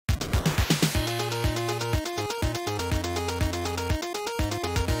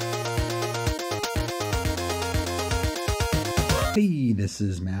Hey, this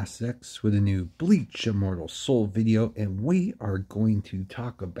is mhatsh with a new Bleach Immortal Soul video, and we are going to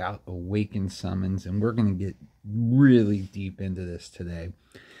talk about Awaken summons, and we're going to get really deep into this today.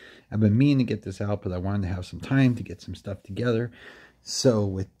 I've been meaning to get this out, but I wanted to have some time to get some stuff together. So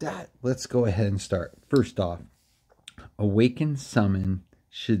with that, let's go ahead and start. First off, Awaken summon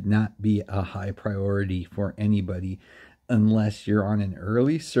should not be a high priority for anybody unless you're on an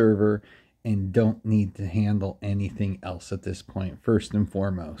early server and don't need to handle anything else at this point, first and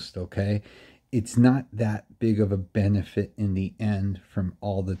foremost, okay? It's not that big of a benefit in the end from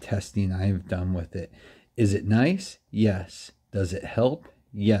all the testing I've done with it. Is it nice? Yes. Does it help?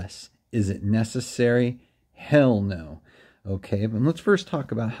 Yes. Is it necessary? Hell no. Okay, but let's first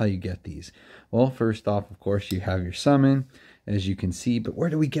talk about how you get these. Well, first off, of course, you have your summon, as you can see, but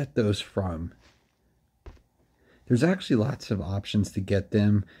where do we get those from? There's actually lots of options to get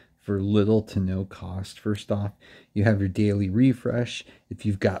them for little to no cost. First off, you have your daily refresh. If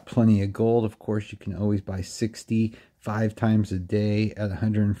you've got plenty of gold, of course, you can always buy 60 5 times a day at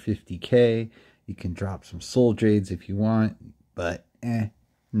 150k. You can drop some soul jades if you want, but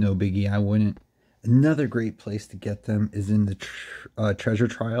no biggie, I wouldn't. Another great place to get them is in the treasure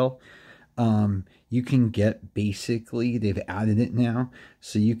trial. You can get, basically, they've added it now,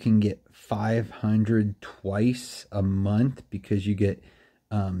 so you can get 500 twice a month because you get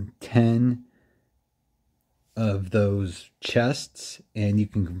 10 of those chests, and you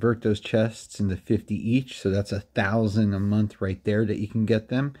can convert those chests into 50 each, so that's 1,000 a month right there that you can get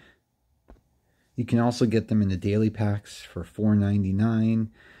them. You can also get them in the daily packs for $4.99,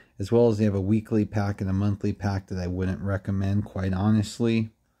 as well as they have a weekly pack and a monthly pack that I wouldn't recommend, quite honestly,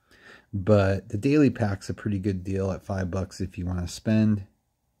 but the daily pack's a pretty good deal at $5 if you want to spend.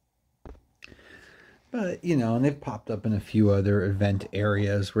 But, you know, and they've popped up in a few other event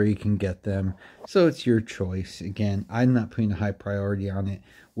areas where you can get them. So it's your choice. Again, I'm not putting a high priority on it.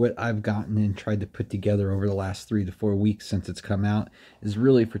 What I've gotten and tried to put together over the last 3 to 4 weeks since it's come out is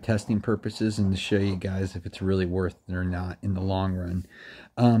really for testing purposes and to show you guys if it's really worth it or not in the long run.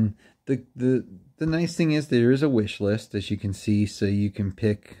 The nice thing is there is a wish list, as you can see, so you can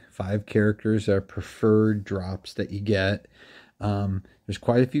pick 5 characters that are preferred drops that you get. There's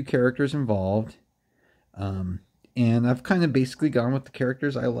quite a few characters involved. And I've kind of basically gone with the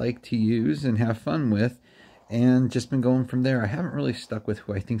characters I like to use and have fun with, and just been going from there. I haven't really stuck with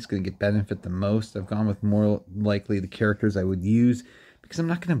who I think is going to get benefit the most. I've gone with more likely the characters I would use, because I'm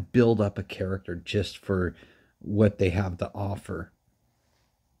not going to build up a character just for what they have to offer.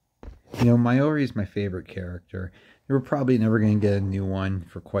 You know, Mayori is my favorite character. We're probably never going to get a new one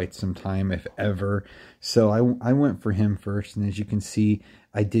for quite some time, if ever. So I went for him first, and as you can see,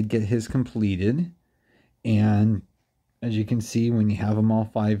 I did get his completed. And as you can see, when you have them all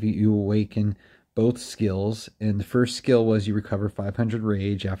 5, you awaken both skills. And the first skill was you recover 500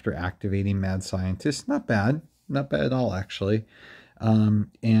 rage after activating Mad Scientist. Not bad. Not bad at all, actually.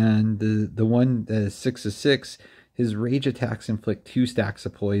 And the one that is 6 of 6, his rage attacks inflict 2 stacks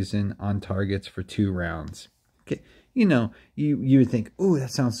of poison on targets for 2 rounds. Okay, you know, you would think, oh,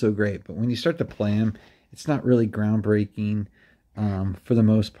 that sounds so great. But when you start to play him, it's not really groundbreaking for the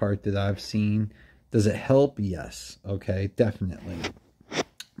most part that I've seen. Does it help? Yes. Okay, definitely.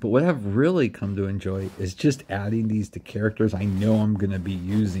 But what I've really come to enjoy is just adding these to characters I know I'm going to be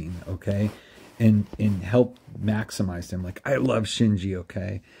using, okay? And help maximize them. Like, I love Shinji,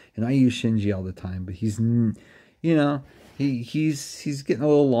 okay? And I use Shinji all the time, but he's, you know, he's getting a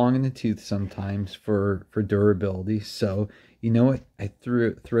little long in the tooth sometimes for durability. So, you know what? I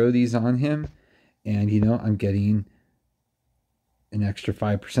throw these on him, and, you know, I'm getting an extra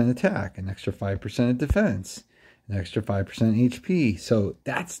 5% attack, an extra 5% of defense, an extra 5% HP. So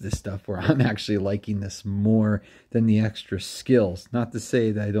that's the stuff where I'm actually liking this more than the extra skills. Not to say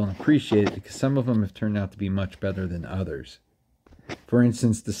that I don't appreciate it, because some of them have turned out to be much better than others. For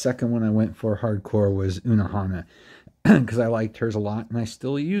instance, the second one I went for hardcore was Unohana, because I liked hers a lot, and I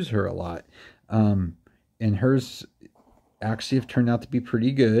still use her a lot. And hers actually have turned out to be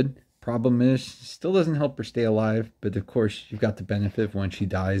pretty good. Problem is, still doesn't help her stay alive, but of course, you've got the benefit of when she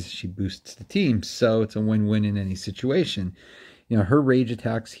dies, she boosts the team, so it's a win-win in any situation. You know, her rage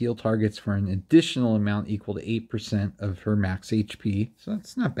attacks heal targets for an additional amount equal to 8% of her max HP, so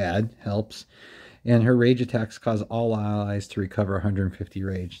that's not bad, helps. And her rage attacks cause all allies to recover 150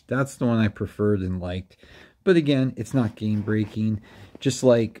 rage. That's the one I preferred and liked, but again, it's not game-breaking. Just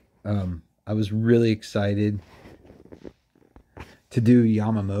like, I was really excited to do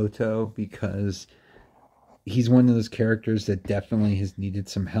Yamamoto, because he's one of those characters that definitely has needed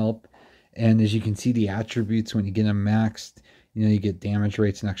some help. And as you can see, the attributes, when you get them maxed, you know, you get damage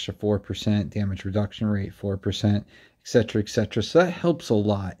rates an extra 4%, damage reduction rate 4%, etc., etc. So that helps a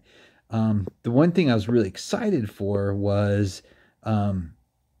lot. The one thing I was really excited for was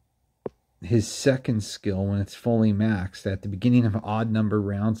his second skill when it's fully maxed. At the beginning of odd number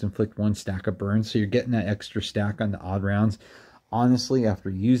rounds, inflict 1 stack of burn. So you're getting that extra stack on the odd rounds. Honestly, after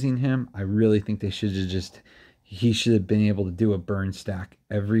using him, I really think they should have he should have been able to do a burn stack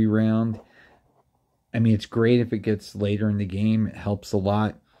every round. I mean, it's great if it gets later in the game. It helps a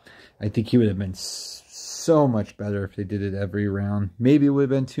lot. I think he would have been so much better if they did it every round. Maybe it would have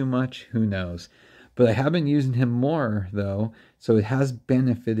been too much. Who knows? But I have been using him more, though, so it has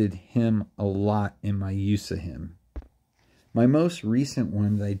benefited him a lot in my use of him. My most recent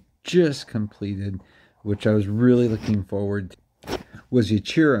one that I just completed, which I was really looking forward to, was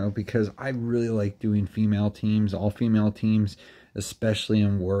Ichiro, because I really like doing female teams, all female teams, especially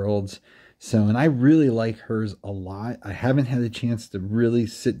in Worlds. So, and I really like hers a lot. I haven't had a chance to really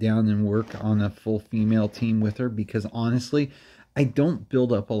sit down and work on a full female team with her because honestly, I don't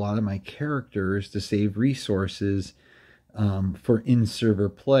build up a lot of my characters to save resources for in-server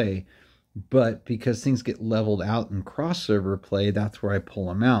play. But because things get leveled out in cross-server play, that's where I pull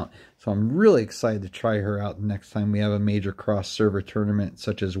them out. So I'm really excited to try her out next time we have a major cross-server tournament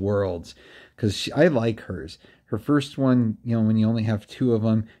such as Worlds. Because I like hers. Her first one, you know, when you only have 2 of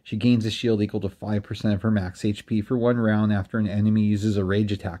them, she gains a shield equal to 5% of her max HP for 1 round after an enemy uses a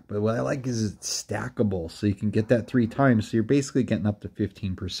rage attack. But what I like is it's stackable, so you can get that 3 times, so you're basically getting up to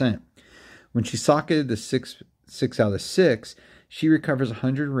 15%. When she's socketed to 6 out of 6, she recovers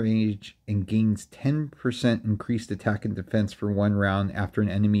 100 rage and gains 10% increased attack and defense for 1 round after an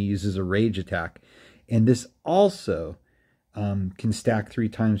enemy uses a rage attack. And this also can stack 3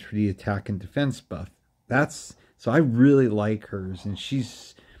 times for the attack and defense buff. So I really like hers, and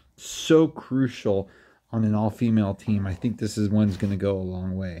she's so crucial on an all-female team. I think this is one's going to go a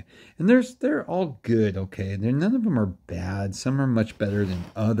long way. And they're all good, okay? None of them are bad. Some are much better than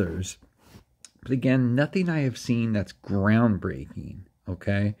others. But again, nothing I have seen that's groundbreaking,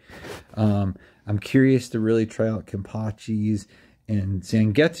 okay? I'm curious to really try out Kenpachi's and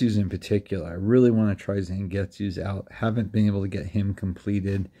Zangetsu's in particular. I really want to try Zangetsu's out. Haven't been able to get him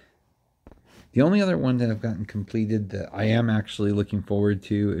completed. The only other one that I've gotten completed that I am actually looking forward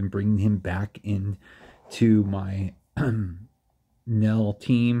to and bringing him back into my Nell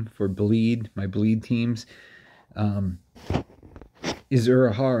team for Bleed, my Bleed teams, is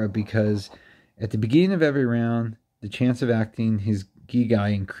Urahara, because at the beginning of every round, the chance of acting his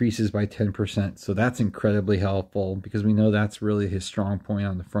Gigai increases by 10%. So that's incredibly helpful because we know that's really his strong point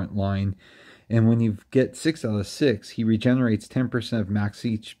on the front line. And when you get 6 out of 6, he regenerates 10% of max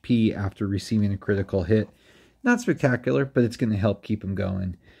HP after receiving a critical hit. Not spectacular, but it's going to help keep him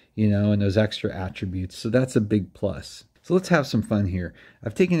going, you know, and those extra attributes. So that's a big plus. So let's have some fun here.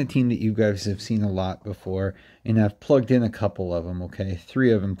 I've taken a team that you guys have seen a lot before, and I've plugged in a couple of them, okay?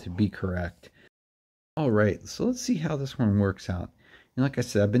 3 of them to be correct. All right, so let's see how this one works out. And like I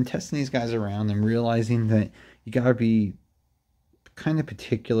said, I've been testing these guys around and realizing that you got to be kind of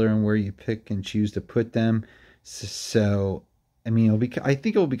particular in where you pick and choose to put them. So I mean, I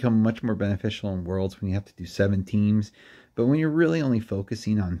think it will become much more beneficial in Worlds when you have to do 7 teams. But when you're really only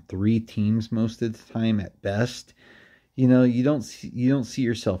focusing on 3 teams most of the time at best, you know, you don't see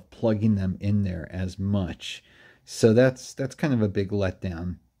yourself plugging them in there as much. So that's kind of a big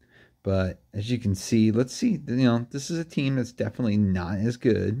letdown. But as you can see, let's see, you know, this is a team that's definitely not as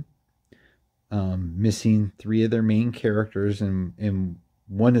good. Missing 3 of their main characters, and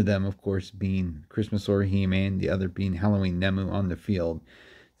one of them, of course, being Christmas Orihime, and the other being Halloween Nemu on the field.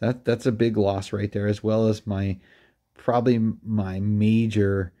 That's a big loss right there, as well as probably my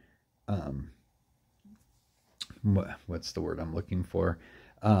major, what's the word I'm looking for?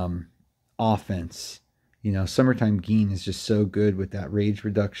 Offense. You know, Summertime Gin is just so good with that rage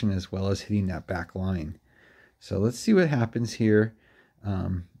reduction as well as hitting that back line. So let's see what happens here.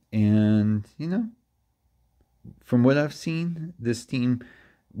 And, you know, from what I've seen, this team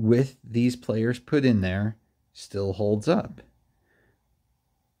with these players put in there still holds up.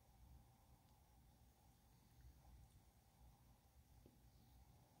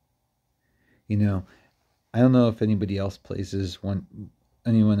 You know, I don't know if anybody else plays this one.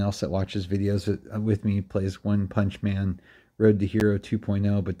 Anyone else that watches videos with me plays One Punch Man Road to Hero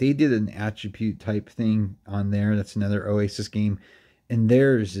 2.0, but they did an attribute type thing on there. That's another Oasis game, and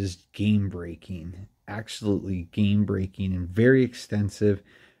theirs is game breaking, absolutely game breaking, and very extensive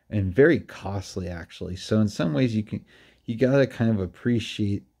and very costly actually. So in some ways you gotta kind of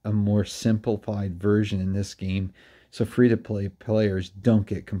appreciate a more simplified version in this game, so free to play players don't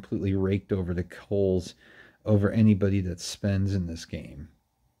get completely raked over the coals over anybody that spends in this game.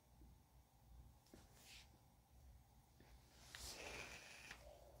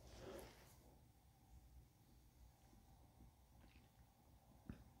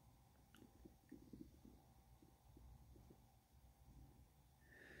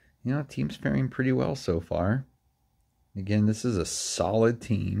 You know, team's faring pretty well so far. Again, this is a solid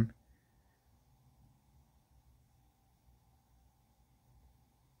team.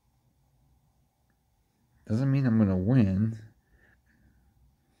 Doesn't mean I'm going to win,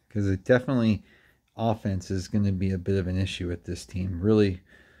 because it definitely, offense is going to be a bit of an issue with this team. Really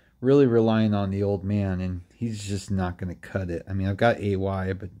relying on the old man, and he's just not going to cut it. I mean, I've got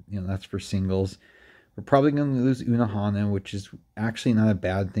AY, but you know, that's for singles. We're probably going to lose Unohana, which is actually not a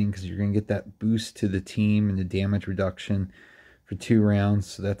bad thing, because you're going to get that boost to the team and the damage reduction for 2 rounds.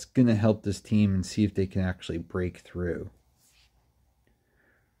 So that's going to help this team and see if they can actually break through.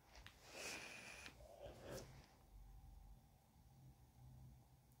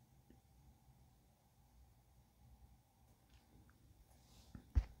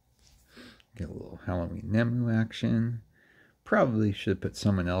 Get a little Halloween Nemu action. Probably should have put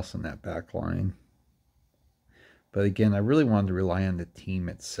someone else in that back line. But again, I really wanted to rely on the team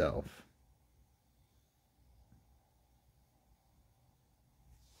itself.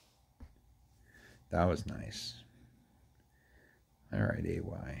 That was nice. All right,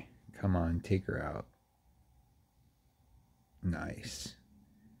 AY. Come on, take her out. Nice.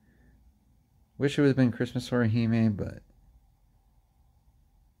 Wish it would have been Christmas Orihime, but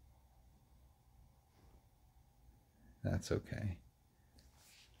that's okay.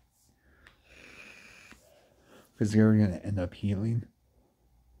 Because they're going to end up healing.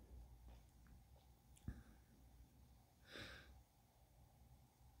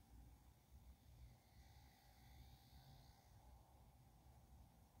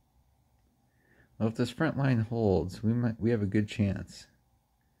 Well, if this front line holds, we have a good chance.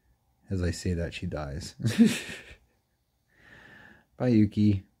 As I say that, she dies. Bye,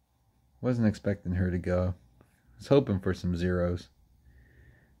 Yuki. Wasn't expecting her to go. I was hoping for some zeros.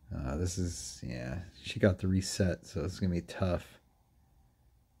 This is, yeah, she got the reset, so it's going to be tough.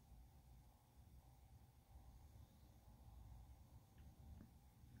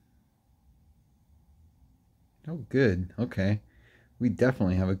 Oh, good. Okay. We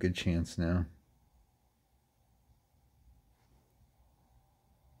definitely have a good chance now.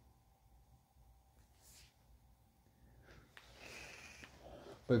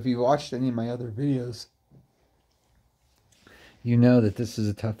 But if you watched any of my other videos, you know that this is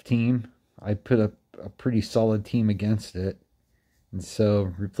a tough team. I put up a pretty solid team against it. And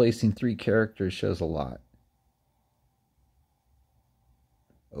so replacing 3 characters shows a lot.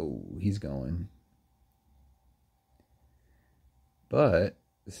 Oh, he's going. But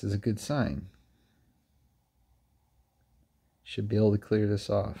this is a good sign. Should be able to clear this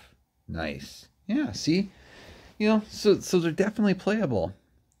off. Nice. Yeah, see? You know, so they're definitely playable.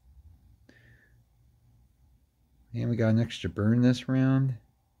 And we got an extra burn this round.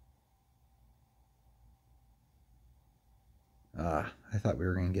 I thought we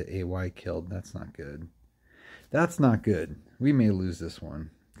were going to get AY killed. That's not good. That's not good. We may lose this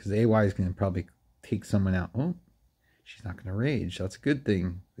one, because AY is going to probably take someone out. Oh, she's not going to rage. That's a good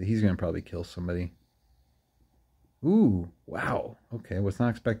thing. But he's going to probably kill somebody. Ooh, wow. Okay, was not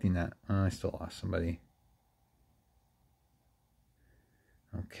expecting that. I still lost somebody.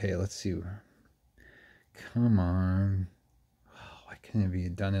 Okay, let's see. Come on. Oh, why couldn't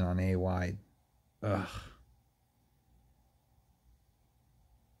have done it on AY? Ugh.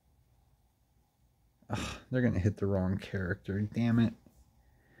 Ugh, they're going to hit the wrong character. Damn it.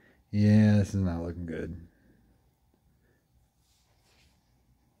 Yeah, this is not looking good.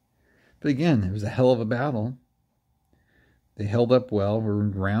 But again, it was a hell of a battle. They held up well. We're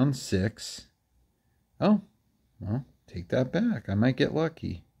in round 6. Oh, well, take that back. I might get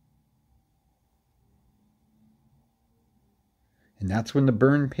lucky. And that's when the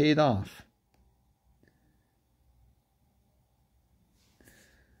burn paid off.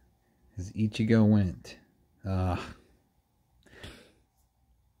 As Ichigo went. Oh,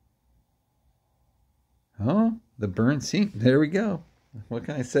 the burn scene. There we go. What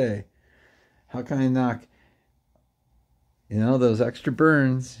can I say? How can I knock? You know, those extra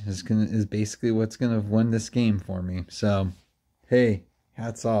burns is basically what's gonna win this game for me. So, hey,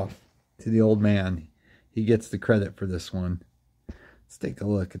 hats off to the old man. He gets the credit for this one. Let's take a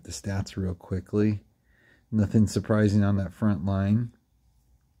look at the stats real quickly. Nothing surprising on that front line.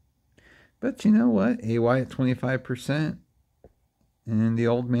 But you know what? AY at 25%. And the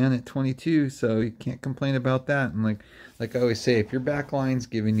old man at 22. So you can't complain about that. And like I always say, if your back line's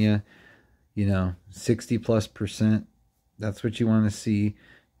giving you, 60+%, that's what you want to see.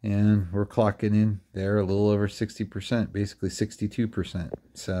 And we're clocking in there a little over 60%, basically 62%.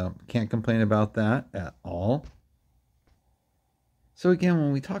 So can't complain about that at all. So again,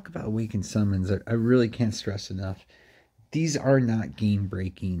 when we talk about Awakened Summons, I really can't stress enough. these are not game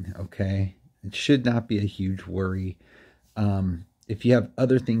breaking, okay? It should not be a huge worry. If you have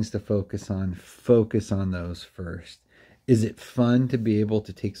other things to focus on those first. Is it fun to be able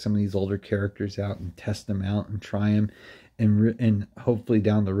to take some of these older characters out and test them out and try them, and hopefully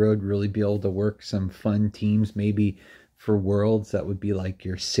down the road really be able to work some fun teams, maybe for Worlds that would be like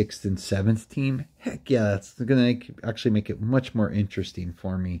your 6th and 7th team? Heck yeah, that's going to actually make it much more interesting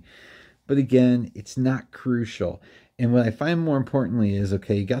for me. But again, it's not crucial. And what I find more importantly is,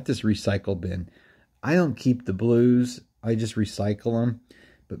 okay, you got this recycle bin. I don't keep the blues. I just recycle them.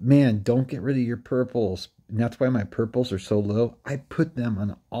 But man, don't get rid of your purples. And that's why my purples are so low. I put them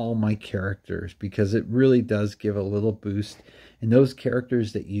on all my characters because it really does give a little boost. And those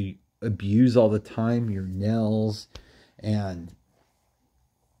characters that you abuse all the time, your Nels and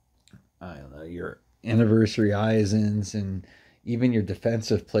I don't know, your Anniversary Izens and even your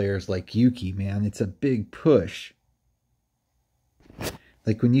defensive players like Yuki, man, it's a big push.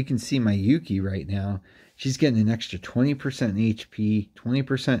 Like when you can see my Yuki right now, she's getting an extra 20% HP,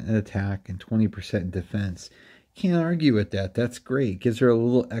 20% in attack, and 20% in defense. Can't argue with that. That's great. Gives her a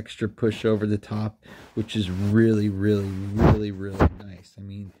little extra push over the top, which is really, really, really, really nice. I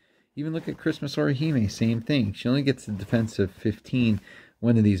mean, even look at Christmas Orihime, same thing. She only gets the defensive 15.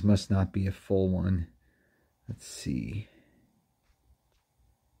 One of these must not be a full one. Let's see.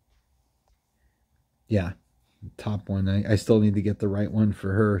 Yeah, top one. I still need to get the right one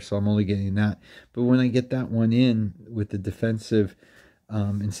for her, so I'm only getting that. But when I get that one in with the defensive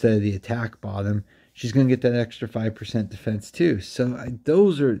instead of the attack bottom, she's going to get that extra 5% defense too. So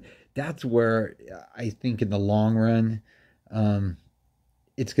that's where I think in the long run,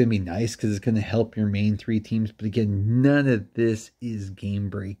 it's going to be nice because it's going to help your main 3 teams. But again, none of this is game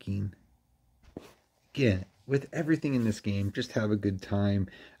breaking. Again, with everything in this game, just have a good time.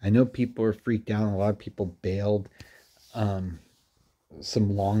 I know people are freaked out. A lot of people bailed. Some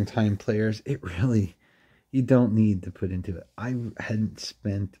longtime players. It really, you don't need to put into it. I hadn't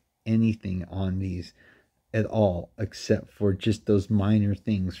spent anything on these at all except for just those minor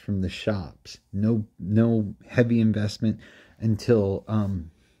things from the shops. No heavy investment until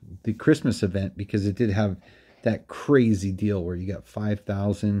the Christmas event, because it did have that crazy deal where you got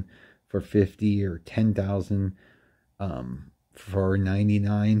 5,000 for 50 or 10,000 for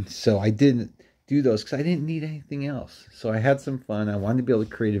 99. So I didn't do those because I didn't need anything else. So I had some fun. I wanted to be able to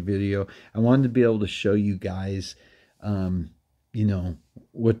create a video. I wanted to be able to show you guys, you know,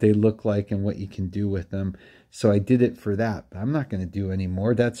 what they look like and what you can do with them. So I did it for that. But I'm not going to do any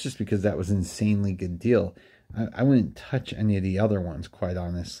more. That's just because that was an insanely good deal. I wouldn't touch any of the other ones, quite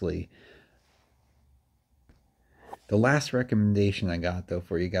honestly. The last recommendation I got, though,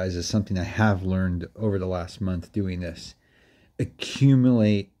 for you guys is something I have learned over the last month doing this.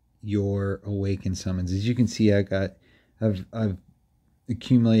 Accumulate your Awaken summons. As you can see, I've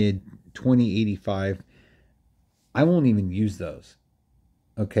accumulated 2085. I won't even use those.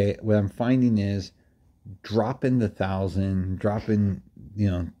 Okay, what I'm finding is dropping the 1,000, dropping, you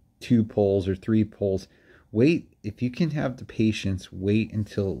know, 2 pulls or 3 pulls. Wait, if you can have the patience, wait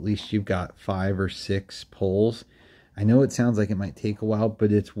until at least you've got 5 or 6 pulls. I know it sounds like it might take a while,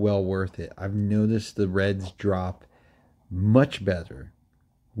 but it's well worth it. I've noticed the reds drop much better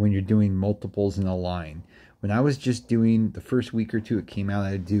when you're doing multiples in a line. When I was just doing the first week or two it came out,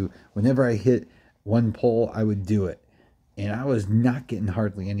 I'd do, whenever I hit 1 pull, I would do it. And I was not getting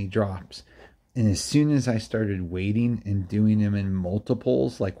hardly any drops. And as soon as I started waiting and doing them in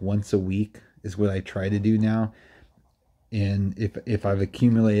multiples, like once a week is what I try to do now. And if I've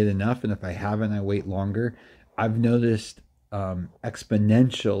accumulated enough, and if I haven't, I wait longer. I've noticed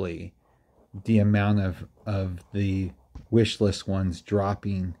exponentially the amount of the wish list ones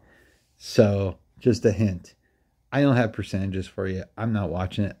dropping. So just a hint. I don't have percentages for you. I'm not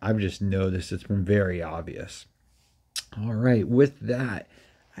watching it. I've just noticed it's been very obvious. All right, with that,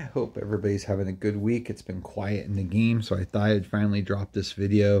 I hope everybody's having a good week. It's been quiet in the game, so I thought I'd finally drop this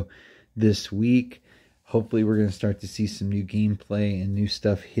video this week. Hopefully we're going to start to see some new gameplay and new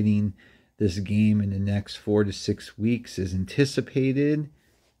stuff hitting this game in the next 4 to 6 weeks as anticipated.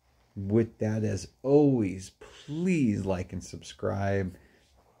 With that, as always, please like and subscribe.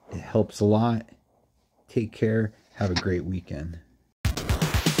 It helps a lot. Take care. Have a great weekend.